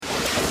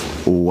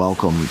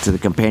Welcome to the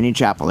Companion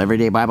Chapel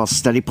Everyday Bible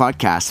Study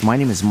Podcast. My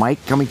name is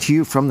Mike, coming to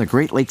you from the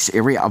Great Lakes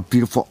area of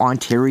beautiful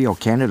Ontario,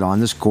 Canada,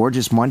 on this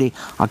gorgeous Monday,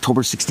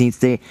 October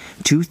 16th day,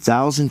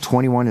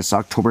 2021. It's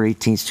October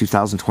 18th,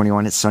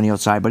 2021. It's sunny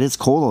outside, but it's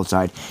cold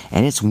outside,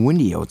 and it's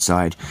windy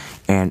outside,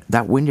 and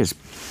that wind is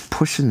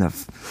pushing the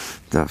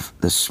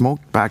smoke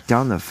back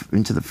down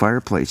into the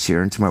fireplace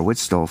here, into my wood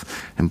stove,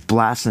 and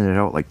blasting it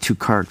out like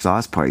 2-car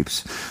exhaust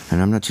pipes.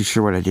 And I'm not too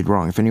sure what I did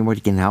wrong. If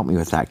anybody can help me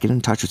with that, get in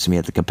touch with me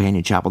at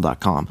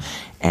thecompanionchapel.com.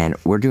 And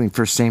we're doing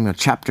 1 Samuel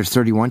chapter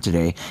 31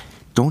 today.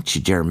 Don't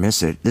you dare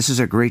miss it. This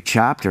is a great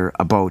chapter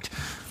about,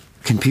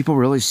 can people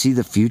really see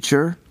the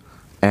future?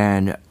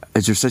 And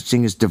is there such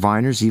thing as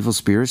diviners, evil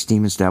spirits,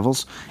 demons,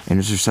 devils? And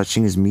is there such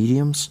thing as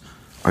mediums?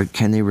 Or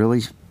can they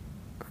really,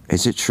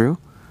 is it true?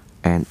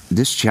 And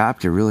this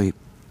chapter really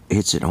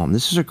hits it home.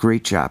 This is a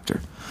great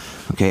chapter.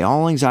 Okay,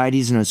 all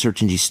anxieties and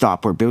uncertainties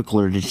stop where biblical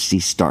literacy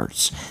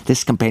starts.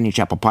 This Companion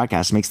Chapel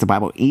podcast makes the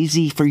Bible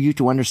easy for you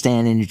to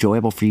understand and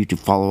enjoyable for you to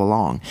follow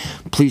along.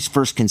 Please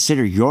first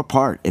consider your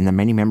part in the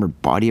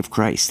many-membered body of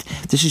Christ.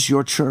 This is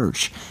your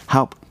church.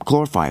 Help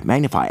glorify,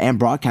 magnify, and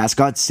broadcast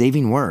God's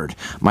saving word.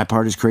 My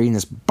part is creating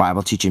this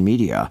Bible teaching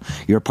media.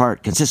 Your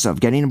part consists of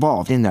getting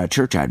involved in the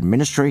church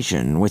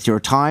administration with your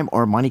time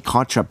or money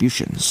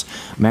contributions,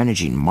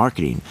 managing,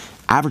 marketing,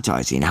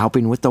 advertising,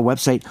 helping with the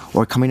website,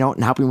 or coming out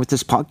and helping with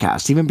this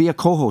podcast. Even be a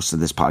co-host of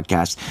this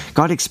podcast.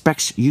 God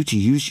expects you to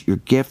use your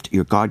gift,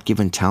 your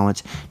God-given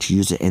talent, to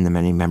use it in the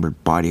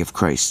many-membered body of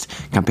Christ.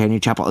 Companion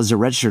Chapel is a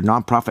registered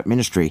nonprofit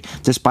ministry.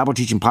 This Bible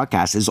teaching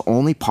podcast is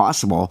only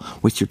possible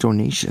with your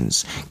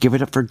donations. Give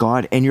it up for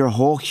God and your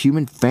whole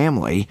human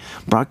family,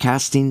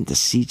 broadcasting the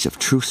seeds of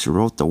truth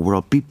throughout the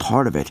world. Be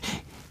part of it.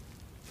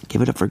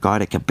 Give it up for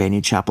God at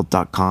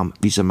companionchapel.com,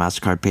 Visa,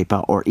 MasterCard,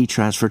 PayPal, or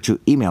e-transfer to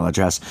email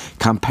address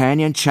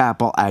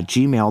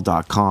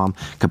companionchapel@gmail.com.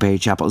 Companion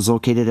Chapel is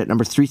located at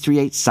number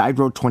 338 Side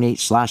Road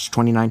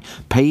 28/29,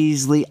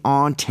 Paisley,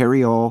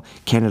 Ontario,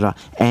 Canada,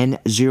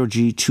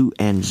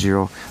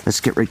 N0G2N0.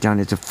 Let's get right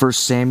down into 1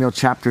 Samuel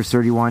chapter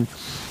 31.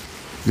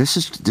 This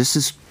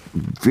is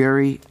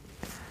very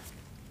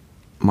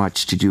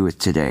much to do with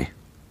today,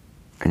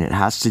 and it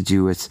has to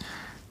do with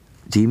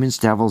demons,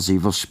 devils,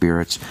 evil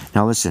spirits.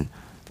 Now listen,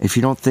 if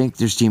you don't think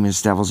there's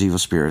demons, devils, evil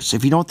spirits,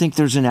 if you don't think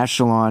there's an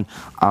echelon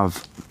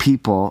of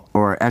people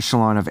or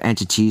echelon of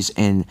entities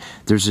and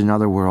there's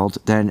another world,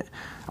 then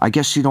I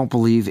guess you don't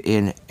believe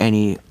in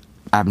any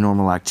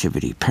abnormal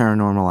activity,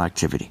 paranormal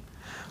activity.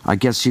 I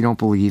guess you don't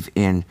believe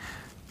in,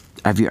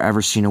 have you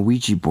ever seen a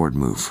Ouija board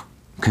move?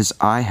 Because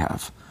I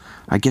have.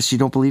 I guess you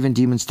don't believe in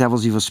demons,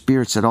 devils, evil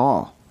spirits at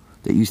all.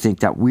 That you think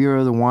that we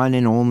are the one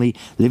and only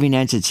living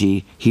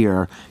entity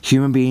here.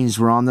 Human beings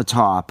were on the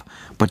top,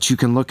 but you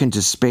can look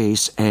into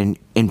space and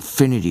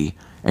infinity,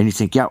 and you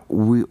think, yeah,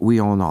 we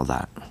own all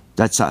that.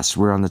 That's us.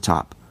 We're on the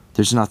top.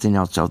 There's nothing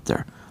else out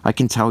there. I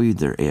can tell you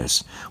there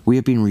is. We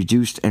have been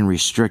reduced and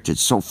restricted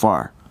so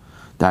far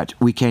that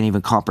we can't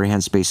even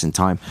comprehend space and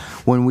time.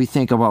 When we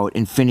think about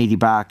infinity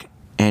back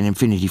and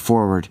infinity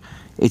forward,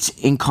 it's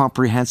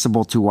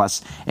incomprehensible to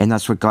us, and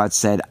that's what God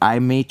said. I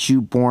made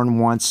you born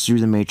once through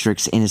the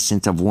matrix,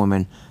 innocent of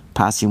woman,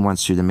 passing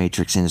once through the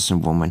matrix,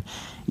 innocent woman.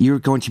 You're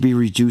going to be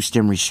reduced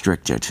and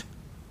restricted,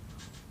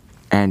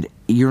 and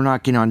you're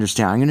not going to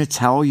understand. I'm going to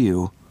tell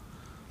you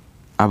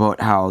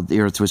about how the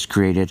earth was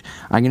created.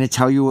 I'm going to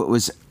tell you it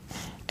was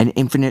an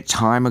infinite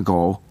time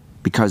ago,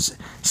 because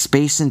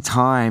space and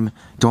time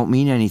don't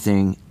mean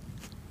anything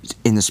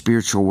in the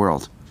spiritual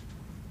world.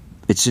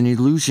 It's an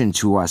illusion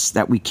to us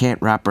that we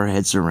can't wrap our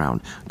heads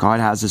around. God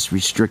has us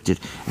restricted.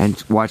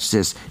 And watch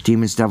this.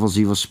 Demons, devils,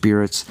 evil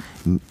spirits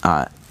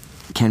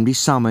can be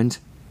summoned.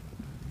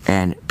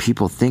 And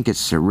people think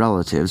it's their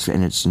relatives,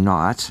 and it's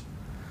not.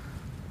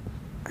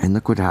 And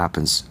look what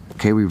happens.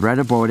 Okay, we read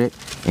about it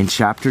in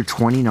chapter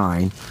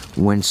 29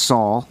 when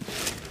Saul,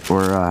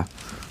 or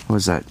what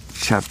was that?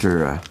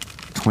 Chapter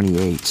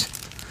 28.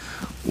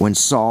 When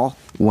Saul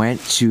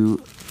went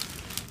to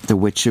the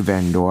Witch of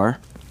Endor.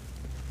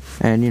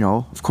 And, you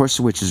know, of course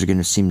the witches are going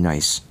to seem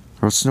nice,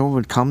 or else no one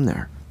would come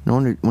there. No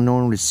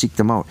one would seek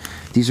them out.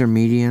 These are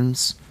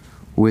mediums,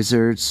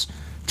 wizards,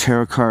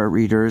 tarot card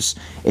readers.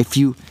 If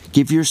you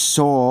give your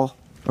soul,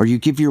 or you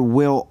give your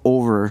will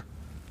over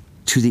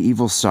to the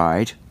evil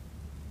side,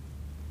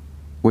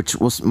 which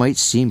might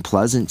seem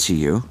pleasant to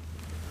you,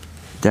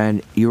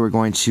 then you are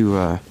going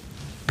to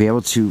be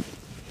able to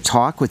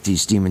talk with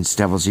these demons,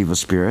 devils, evil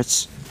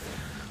spirits,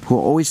 who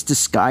always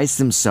disguise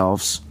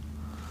themselves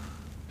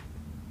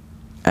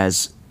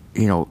as,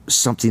 you know,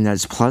 something that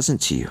is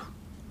pleasant to you.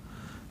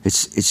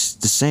 It's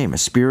the same. A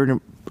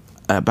spirit,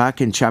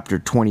 back in chapter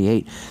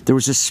 28, there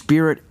was a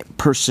spirit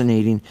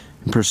impersonating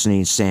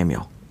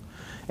Samuel.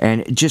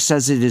 And just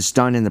as it is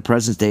done in the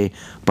present day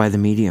by the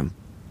medium.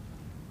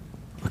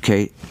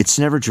 Okay? It's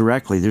never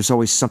directly. There's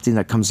always something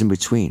that comes in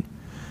between.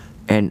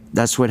 And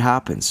that's what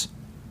happens.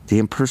 They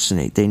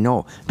impersonate. They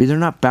know. But they're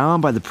not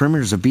bound by the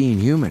perimeters of being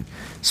human.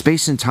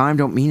 Space and time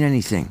don't mean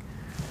anything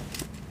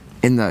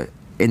in the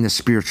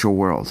spiritual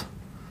world.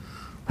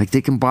 Like,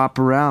 they can bop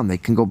around. They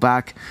can go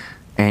back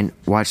And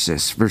watch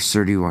this, verse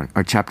 31,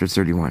 or chapter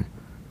 31.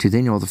 Do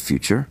they know the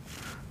future?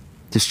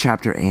 This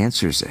chapter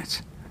answers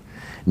it.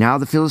 Now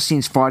the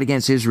Philistines fought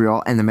against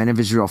Israel, and the men of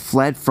Israel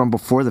fled from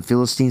before the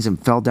Philistines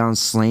and fell down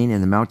slain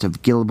in the mount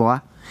of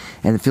Gilboa.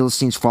 And the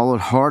Philistines followed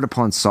hard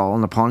upon Saul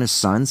and upon his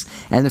sons,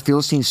 and the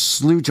Philistines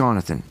slew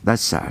Jonathan,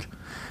 that's sad,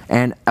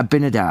 and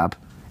Abinadab,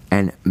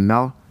 and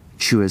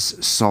Malchus,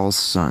 Saul's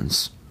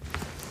sons.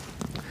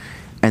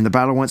 And the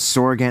battle went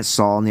sore against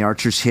Saul, and the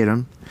archers hit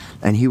him,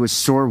 and he was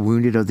sore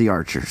wounded of the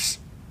archers.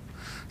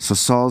 So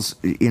Saul's,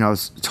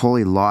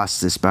 totally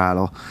lost this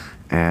battle,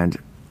 and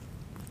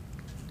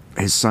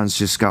his sons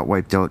just got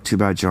wiped out. Too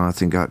bad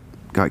Jonathan got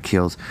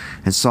killed.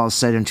 And Saul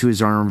said unto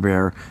his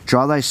armor-bearer,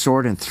 Draw thy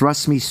sword and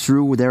thrust me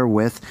through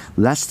therewith,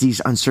 lest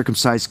these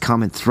uncircumcised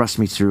come and thrust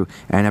me through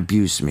and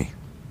abuse me.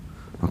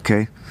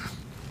 Okay?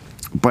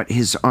 But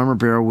his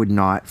armor-bearer would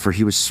not, for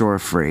he was sore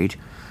afraid.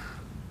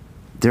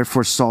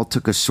 Therefore Saul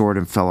took a sword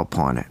and fell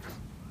upon it.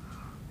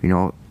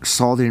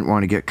 Saul didn't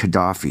want to get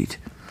Gaddafi'd.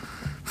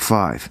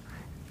 5.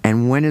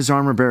 And when his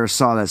armor-bearer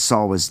saw that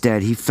Saul was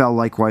dead, he fell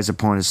likewise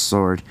upon his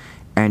sword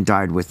and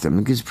died with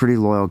him. He's a pretty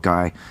loyal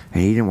guy,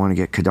 and he didn't want to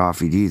get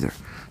Gaddafi'd either.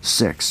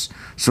 6.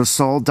 So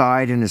Saul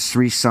died and his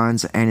 3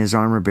 sons and his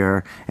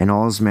armor-bearer and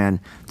all his men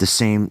the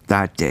same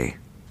that day.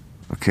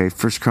 Okay,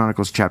 1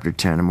 Chronicles chapter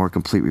 10, a more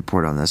complete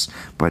report on this.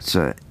 But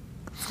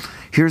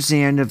here's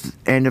the end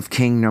of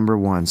King number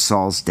 1.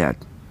 Saul's dead.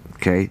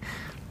 Okay,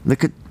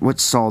 look at what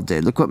Saul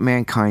did. Look what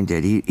mankind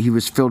did. He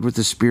was filled with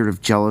the spirit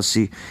of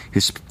jealousy. He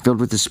was filled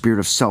with the spirit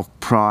of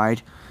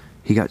self-pride.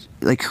 He got,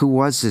 who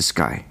was this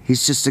guy?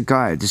 He's just a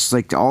guy. Just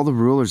like all the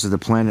rulers of the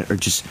planet are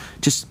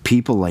just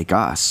people like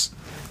us.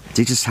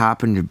 They just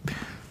happen to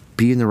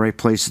be in the right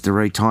place at the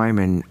right time,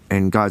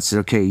 and God said,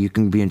 okay, you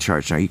can be in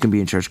charge now. You can be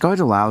in charge. God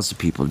allows the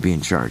people to be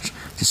in charge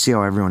to see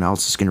how everyone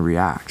else is going to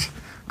react.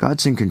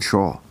 God's in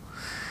control.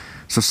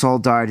 So Saul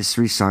died, his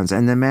 3 sons,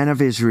 and the men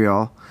of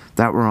Israel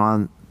that were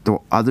on the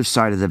other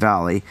side of the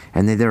valley,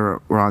 and they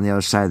were on the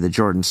other side of the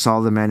Jordan, saw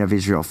the men of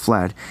Israel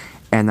fled,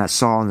 and that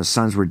Saul and the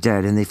sons were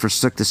dead, and they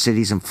forsook the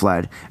cities and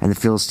fled, and the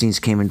Philistines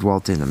came and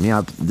dwelt in them.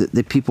 Yeah,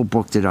 the people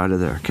booked it out of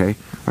there, okay?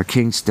 Our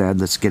king's dead,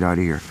 let's get out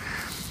of here.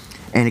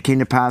 And it came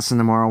to pass on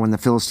the morrow, when the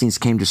Philistines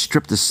came to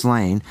strip the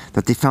slain,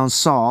 that they found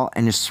Saul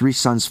and his 3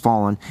 sons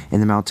fallen in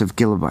the mount of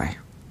Gilead.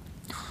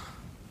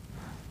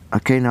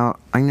 Okay, now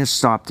I'm going to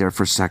stop there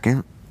for a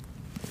second,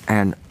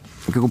 and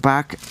go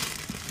back,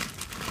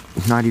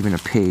 not even a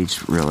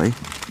page, really.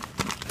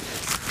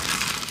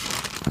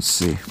 Let's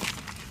see.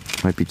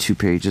 Might be 2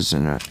 pages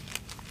or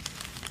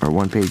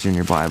 1 page in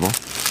your Bible.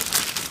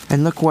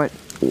 And look what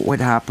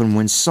happened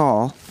when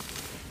Saul,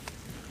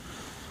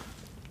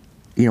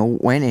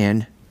 went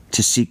in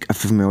to seek a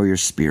familiar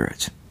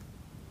spirit.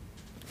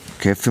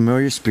 Okay, a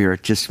familiar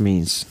spirit just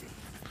means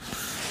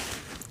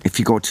if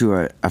you go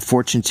to a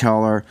fortune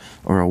teller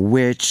or a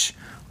witch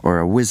or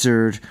a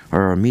wizard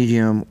or a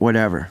medium,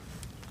 whatever,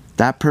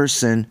 that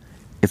person,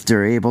 if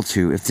they're able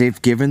to, if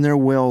they've given their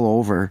will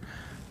over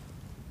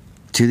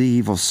to the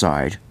evil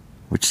side,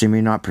 which they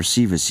may not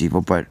perceive as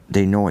evil, but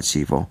they know it's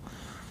evil,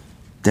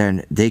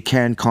 then they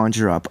can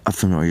conjure up a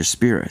familiar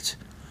spirit.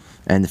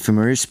 And the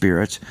familiar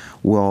spirit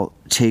will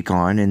take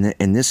on,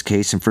 in this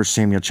case, in 1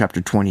 Samuel chapter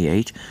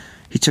 28,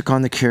 he took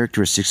on the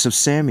characteristics of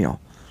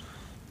Samuel.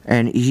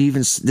 And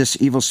this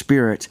evil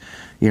spirit,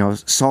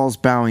 Saul's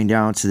bowing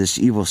down to this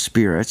evil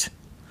spirit.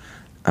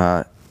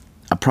 A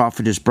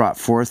prophet is brought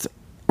forth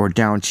or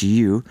down to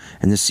you,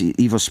 and this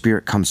evil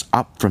spirit comes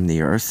up from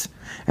the earth.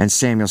 And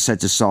Samuel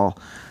said to Saul,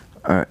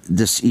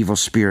 this evil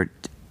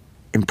spirit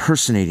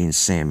impersonating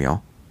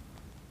Samuel.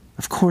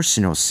 Of course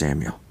you know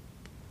Samuel.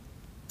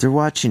 They're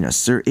watching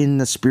us. They're in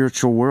the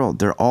spiritual world.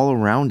 They're all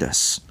around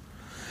us.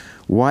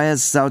 Why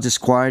hast thou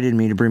disquieted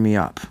me to bring me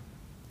up?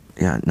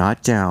 Yeah,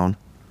 not down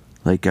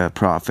like a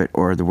prophet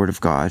or the word of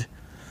God,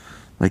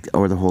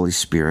 or the Holy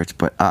Spirit,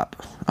 but up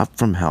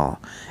from hell.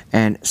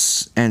 And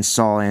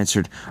Saul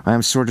answered, I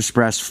am sore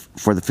distressed,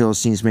 for the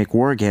Philistines make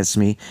war against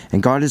me,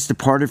 and God has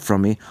departed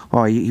from me.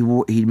 Oh,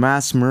 he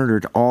mass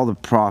murdered all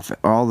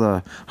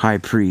the high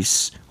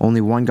priests. Only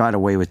one got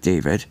away with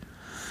David,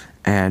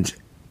 and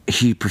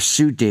he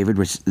pursued David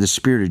with the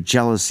spirit of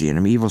jealousy,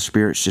 and evil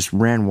spirits just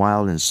ran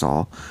wild in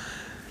Saul,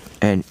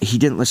 and he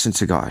didn't listen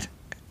to God.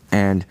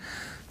 And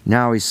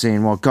now he's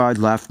saying, well, God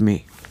left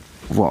me.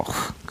 Well,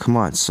 come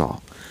on,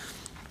 Saul.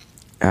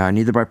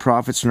 Neither by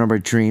prophets nor by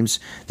dreams.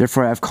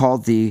 Therefore I have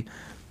called thee,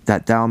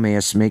 that thou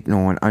mayest make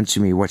known unto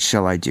me what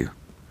shall I do.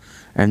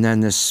 And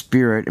then the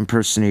spirit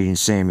impersonating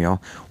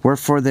Samuel,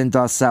 wherefore then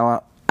dost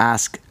thou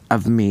ask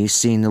of me,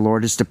 seeing the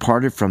Lord is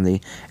departed from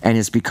thee, and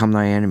is become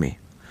thy enemy?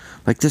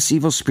 Like, this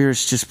evil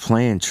spirit's just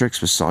playing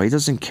tricks with Saul. He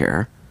doesn't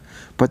care.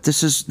 But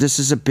this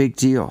is a big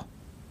deal.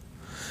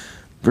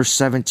 Verse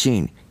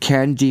 17,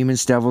 can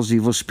demons, devils,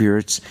 evil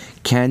spirits,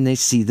 can they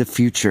see the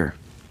future?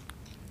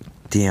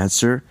 The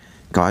answer,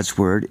 God's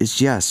word, is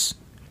yes.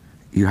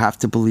 You have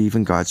to believe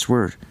in God's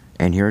word.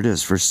 And here it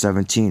is, verse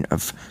 17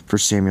 of 1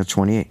 Samuel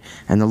 28.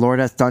 And the Lord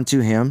hath done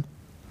to him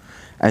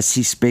as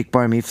he spake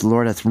by me, for the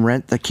Lord hath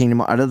rent the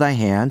kingdom out of thy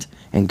hand,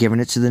 and given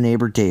it to the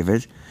neighbor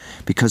David,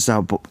 because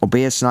thou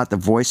obeyest not the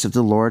voice of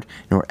the Lord,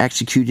 nor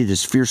executed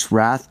his fierce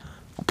wrath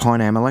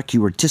upon Amalek.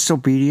 You were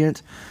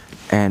disobedient,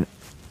 and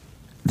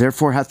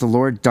therefore hath the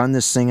Lord done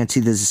this thing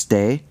unto this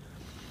day.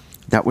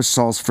 That was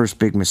Saul's first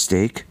big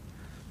mistake.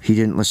 He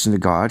didn't listen to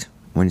God.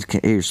 When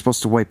you're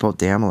supposed to wipe out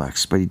the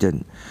Amaleks, but he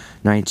didn't.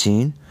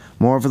 19.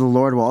 Moreover, the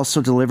Lord will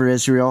also deliver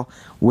Israel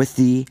with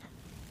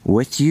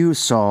you,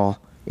 Saul,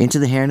 into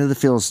the hand of the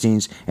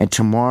Philistines, and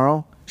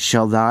tomorrow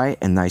shall thy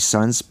and thy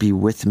sons be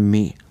with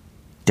me,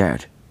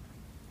 dead.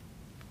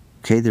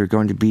 Okay, they're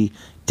going to be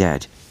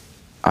dead,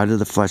 out of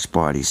the flesh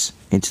bodies,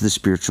 into the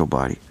spiritual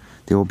body.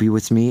 They will be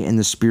with me in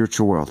the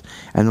spiritual world.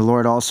 And the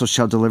Lord also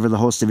shall deliver the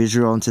host of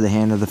Israel into the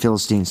hand of the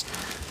Philistines.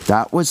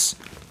 That was,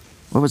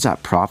 what was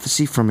that,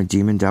 prophecy from a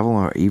demon devil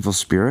or evil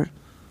spirit?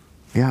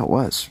 Yeah, it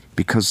was,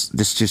 because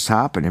this just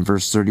happened in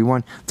verse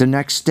 31 the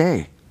next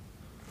day.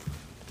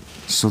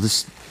 So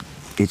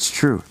it's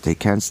true. They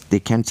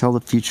can tell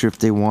the future if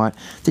they want.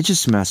 They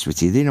just mess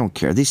with you. They don't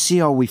care. They see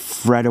how we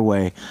fret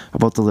away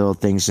about the little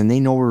things, and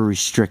they know we're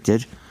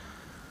restricted.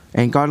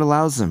 And God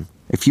allows them.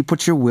 If you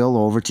put your will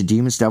over to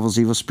demons, devils,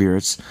 evil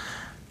spirits,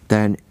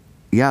 then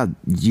yeah,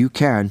 you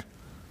can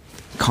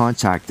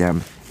contact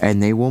them,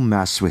 and they will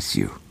mess with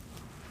you.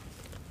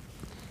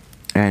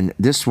 And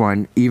this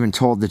one even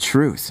told the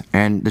truth.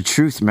 And the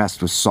truth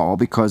messed with Saul,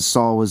 because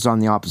Saul was on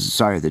the opposite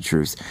side of the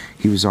truth.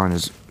 He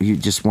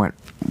just went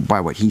by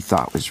what he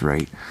thought was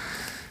right.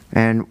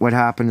 And what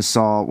happened to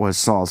Saul was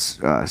Saul's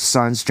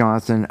sons,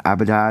 Jonathan,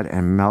 Abadad,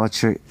 and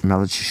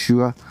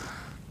Melchishua.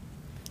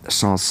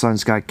 Saul's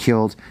sons got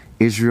killed,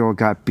 Israel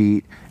got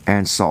beat,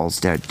 and Saul's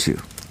dead too.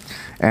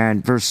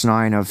 And verse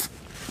 9 of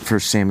 1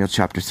 Samuel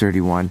chapter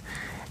 31,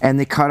 and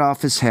they cut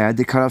off his head,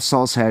 they cut off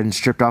Saul's head and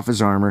stripped off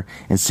his armor,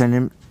 and sent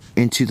him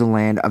into the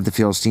land of the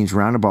Philistines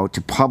round about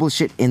to publish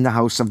it in the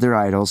house of their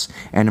idols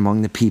and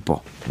among the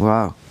people.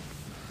 Wow.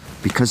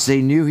 Because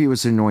they knew he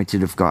was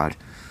anointed of God.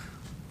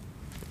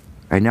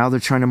 And now they're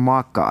trying to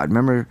mock God.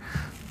 Remember,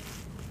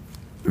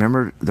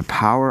 the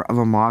power of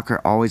a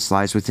mocker always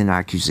lies within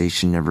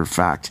accusation, never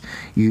fact.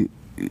 You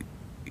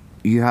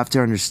have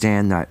to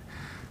understand that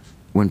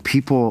when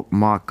people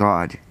mock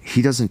God,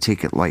 he doesn't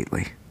take it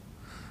lightly.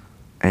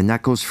 And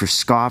that goes for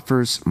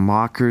scoffers,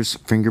 mockers,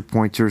 finger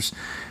pointers.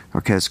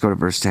 Okay, let's go to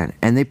verse 10.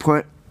 And they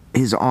put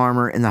his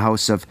armor in the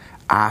house of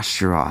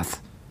Ashtaroth,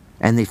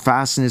 and they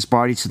fastened his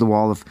body to the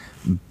wall of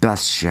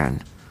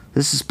Bethshan.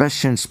 This is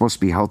Bethshan, supposed to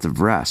be house of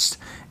rest.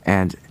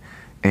 And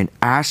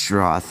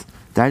Ashtaroth,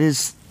 that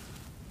is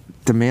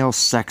the male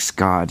sex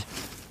god.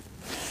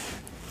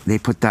 They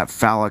put that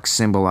phallic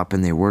symbol up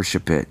and they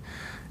worship it.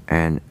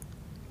 And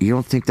you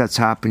don't think that's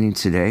happening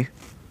today?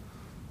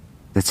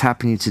 That's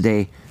happening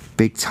today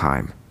big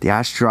time. The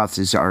Ashtaroth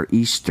is our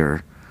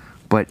Easter,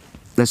 but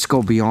let's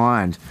go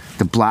beyond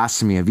the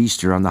blasphemy of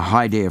Easter on the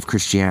high day of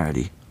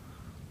Christianity,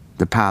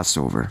 the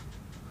Passover.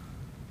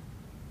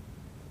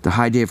 The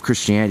high day of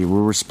Christianity,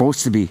 where we're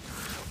supposed to be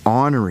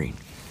honoring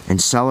and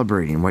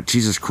celebrating what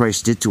Jesus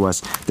Christ did to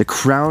us. The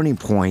crowning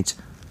point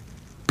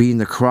being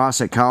the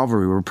cross at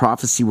Calvary, where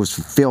prophecy was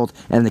fulfilled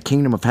and the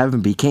kingdom of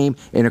heaven became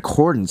in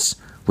accordance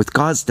with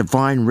God's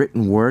divine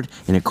written word,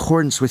 in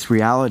accordance with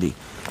reality.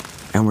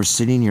 And we're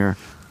sitting here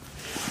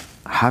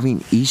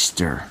having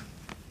Easter.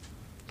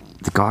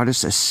 The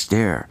goddess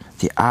Esther,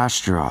 the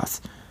Ashtaroth.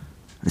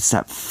 It's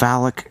that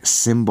phallic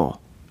symbol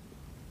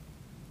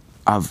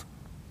of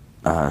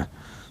I'm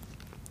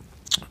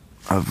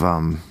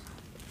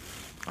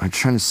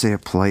trying to say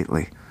it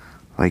politely.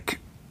 Like,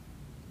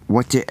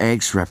 what do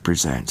eggs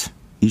represent?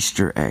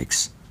 Easter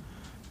eggs.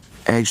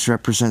 Eggs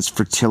represents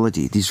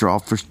fertility. These are all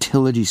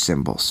fertility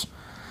symbols.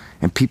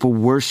 And people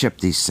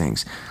worship these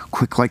things.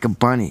 Quick like a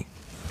bunny.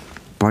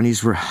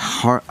 Bunnies were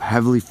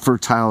heavily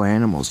fertile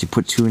animals. You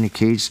put two in a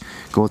cage,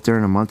 go out there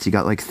in a month, you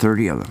got like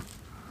 30 of them.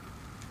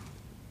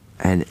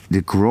 And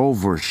the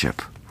grove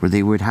worship, where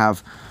they would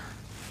have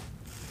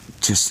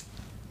just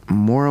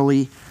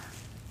morally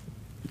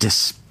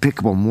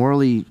despicable,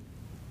 morally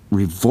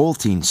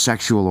revolting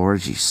sexual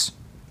orgies.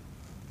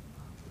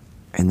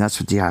 And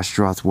that's what the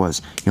Ashtaroth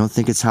was. You don't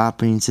think it's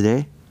happening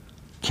today?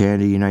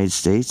 Canada, United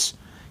States?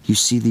 You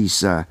see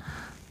these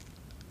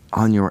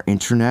on your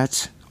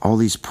internet, all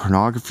these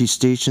pornography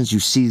stations. You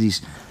see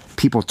these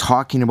people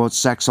talking about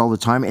sex all the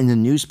time. In the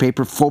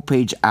newspaper,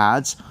 full-page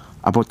ads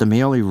about the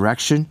male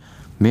erection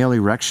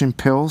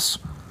pills.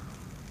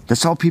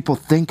 That's all people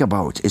think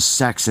about is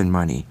sex and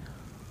money.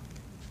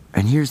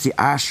 And here's the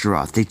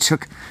Ashtaroth. They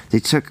took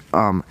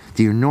the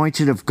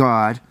anointed of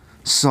God,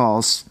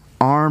 Saul's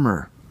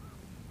armor,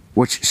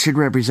 which should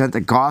represent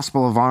the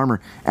gospel of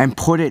armor, and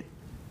put it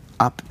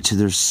up to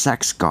their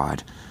sex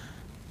god.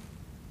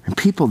 And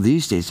people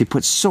these days, they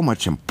put so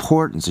much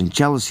importance and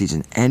jealousies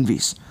and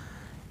envies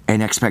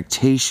and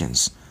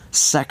expectations,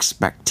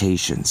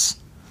 sex-spectations,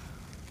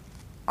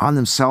 on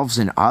themselves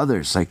and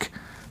others. Like,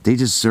 they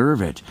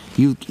deserve it.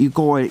 You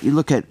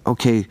look at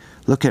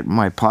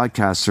my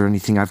podcasts or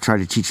anything I've tried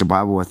to teach the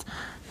Bible with,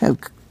 a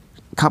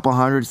couple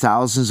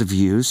 100,000 of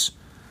views.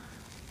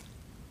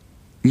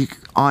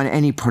 on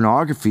any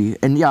pornography.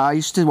 And yeah, I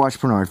used to watch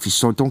pornography,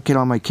 so don't get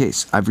on my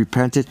case. I've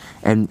repented,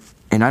 and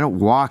I don't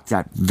walk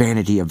that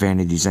vanity of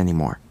vanities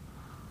anymore.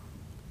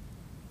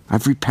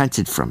 I've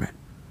repented from it.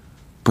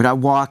 But I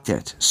walked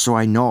it, so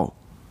I know.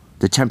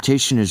 The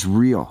temptation is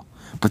real.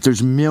 But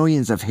there's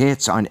millions of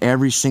hits on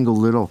every single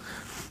little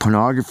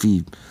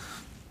pornography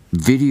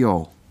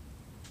video.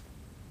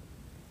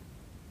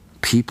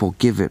 People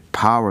give it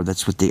power.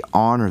 That's what they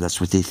honor.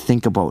 That's what they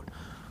think about.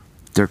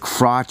 Their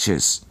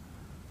crotches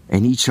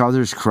and each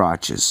other's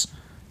crotches.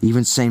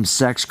 Even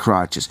same-sex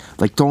crotches.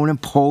 Like, don't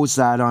impose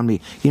that on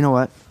me. You know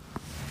what?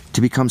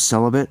 To become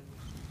celibate,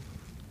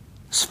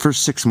 the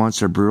first 6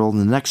 months are brutal, and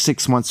the next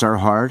 6 months are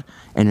hard,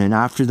 and then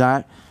after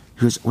that,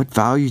 what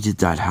value did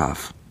that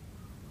have?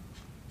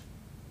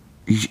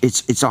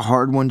 It's a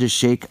hard one to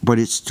shake, but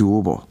it's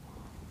doable.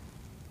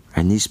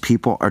 And these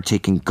people are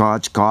taking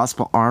God's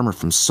gospel armor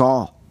from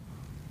Saul.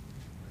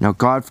 Now,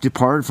 God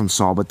departed from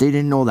Saul, but they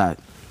didn't know that.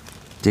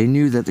 They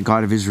knew that the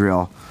God of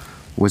Israel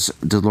was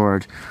the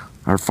Lord,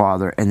 our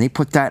Father, and they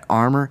put that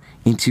armor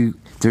into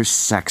their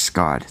sex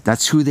god.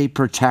 That's who they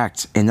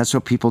protect, and that's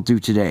what people do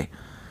today.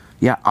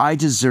 Yeah, I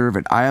deserve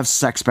it. I have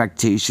sex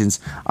expectations.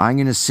 I'm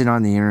going to sit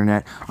on the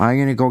internet. I'm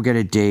going to go get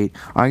a date.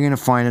 I'm going to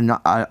find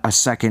a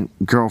second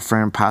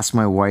girlfriend past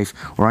my wife,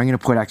 or I'm going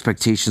to put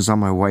expectations on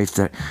my wife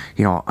that,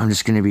 I'm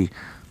just going to be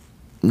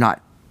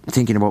not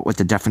thinking about what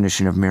the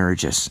definition of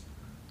marriage is.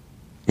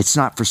 It's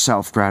not for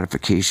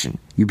self-gratification.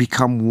 You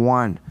become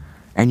one,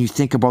 and you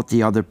think about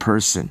the other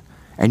person.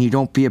 And you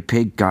don't be a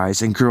pig,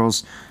 guys. And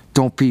girls,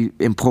 don't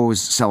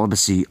impose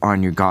celibacy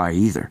on your guy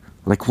either.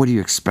 Like, what do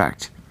you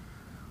expect?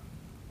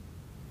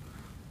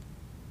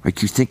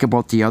 Like, you think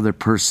about the other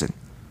person.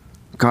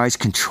 Guys,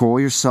 control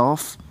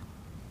yourself.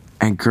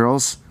 And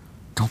girls,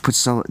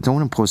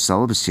 don't impose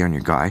celibacy on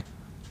your guy.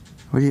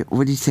 What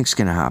do you think's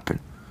going to happen?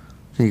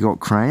 Then you go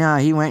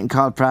crying, he went and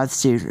called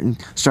prostitute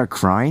and start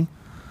crying.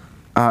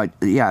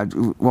 Yeah,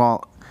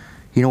 well,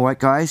 you know what,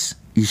 guys?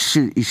 You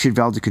should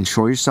be able to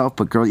control yourself,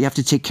 but girl, you have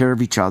to take care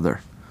of each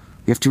other.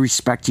 You have to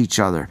respect each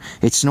other.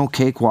 It's no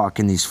cakewalk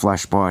in these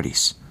flesh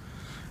bodies.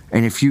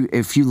 And if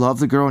you love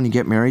the girl and you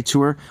get married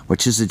to her,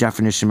 which is the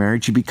definition of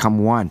marriage, you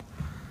become one.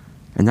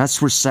 And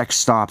that's where sex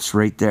stops,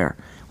 right there.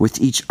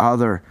 With each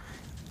other,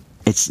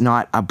 it's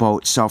not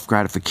about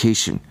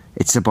self-gratification.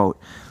 It's about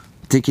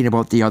thinking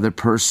about the other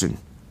person.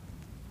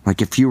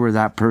 Like, if you were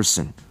that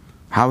person,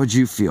 how would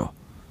you feel?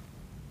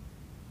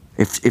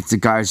 If the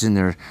guy's in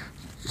there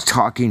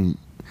talking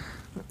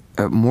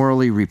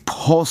morally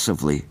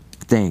repulsively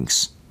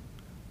things,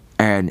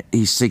 and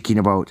he's thinking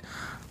about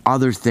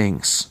other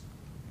things,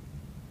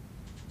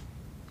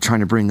 trying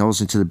to bring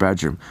those into the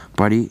bedroom.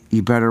 Buddy,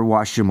 you better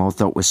wash your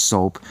mouth out with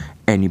soap,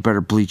 and you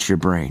better bleach your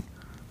brain.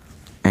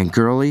 And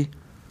girlie,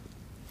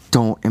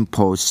 don't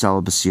impose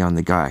celibacy on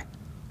the guy.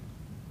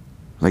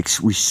 Like,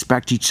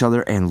 respect each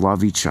other and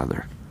love each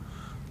other.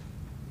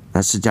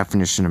 That's the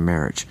definition of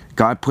marriage.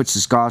 God puts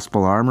his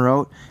gospel armor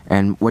out,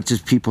 and what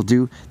does people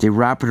do? They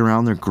wrap it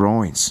around their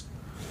groins.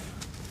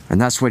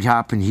 And that's what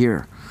happened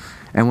here.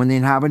 And when the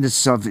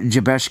inhabitants of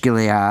Jabesh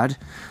Gilead,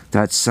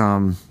 that's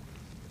called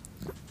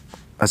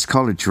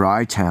a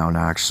dry town,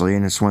 actually,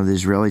 and it's one of the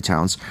Israeli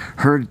towns,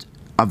 heard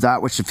of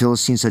that which the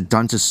Philistines had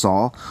done to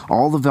Saul,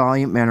 all the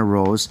valiant men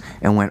arose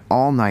and went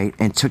all night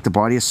and took the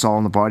body of Saul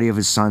and the body of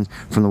his son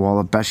from the wall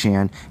of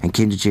Bethshan and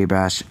came to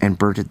Jabesh and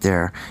burnt it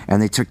there.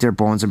 And they took their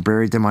bones and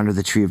buried them under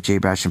the tree of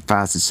Jabesh and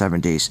fasted 7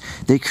 days.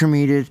 They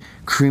cremated,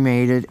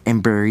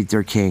 and buried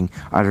their king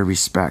out of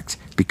respect,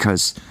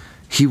 because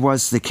he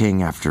was the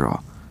king after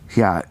all.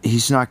 Yeah,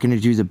 he's not going to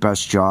do the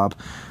best job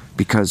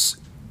because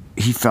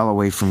he fell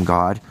away from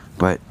God,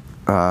 but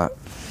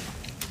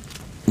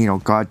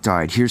God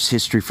died. Here's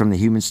history from the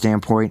human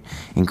standpoint.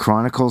 In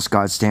Chronicles,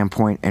 God's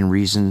standpoint and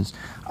reasons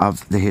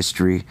of the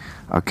history.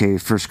 Okay,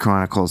 First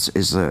Chronicles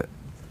is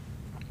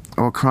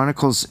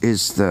Chronicles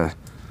is the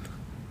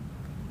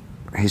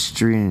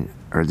history,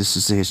 this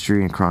is the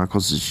history, and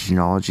Chronicles is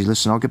genealogy.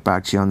 Listen, I'll get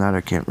back to you on that.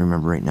 I can't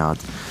remember right now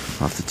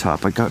off the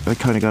top. I kind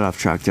of got off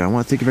track there. I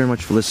want to thank you very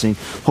much for listening.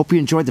 Hope you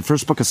enjoyed the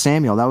first book of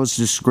Samuel. That was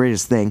just the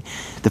greatest thing.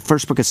 The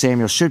first book of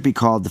Samuel should be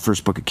called the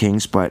first book of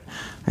Kings, but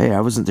hey,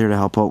 I wasn't there to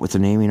help out with the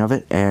naming of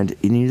it, and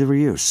neither were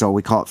you. So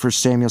we call it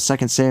First Samuel,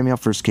 Second Samuel,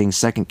 First Kings,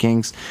 Second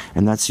Kings,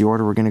 and that's the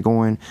order we're going to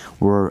go in.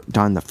 We're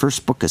done the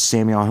first book of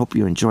Samuel. I hope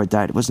you enjoyed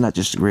that. It wasn't that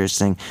just the greatest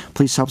thing.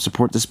 Please help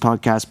support this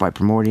podcast by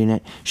promoting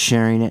it,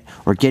 sharing it,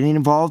 or getting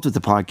involved with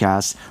the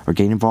podcast, or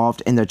getting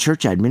involved in the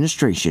church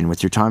administration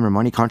with your time or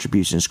money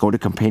contributions. Go to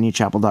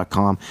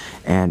companionchapel.com,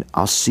 and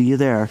I'll see you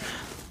there.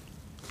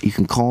 You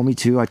can call me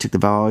too. I took the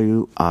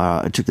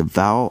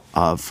vow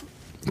of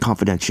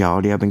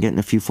confidentiality. I've been getting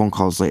a few phone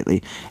calls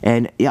lately,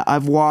 and yeah,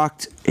 I've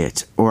walked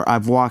it, or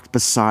I've walked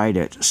beside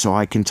it, so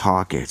I can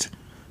talk it.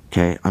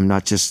 Okay, I'm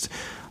not just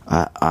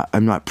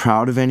I'm not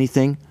proud of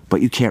anything,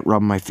 but you can't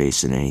rub my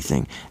face in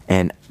anything.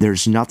 And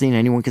there's nothing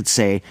anyone could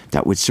say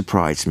that would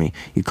surprise me.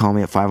 You call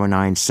me at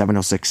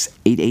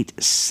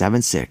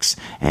 509-706-8876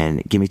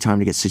 and give me time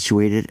to get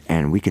situated,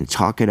 and we can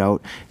talk it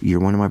out. You're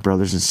one of my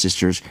brothers and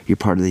sisters. You're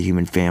part of the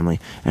human family.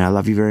 And I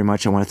love you very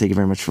much. I want to thank you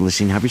very much for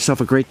listening. Have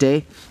yourself a great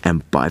day,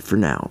 and bye for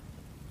now.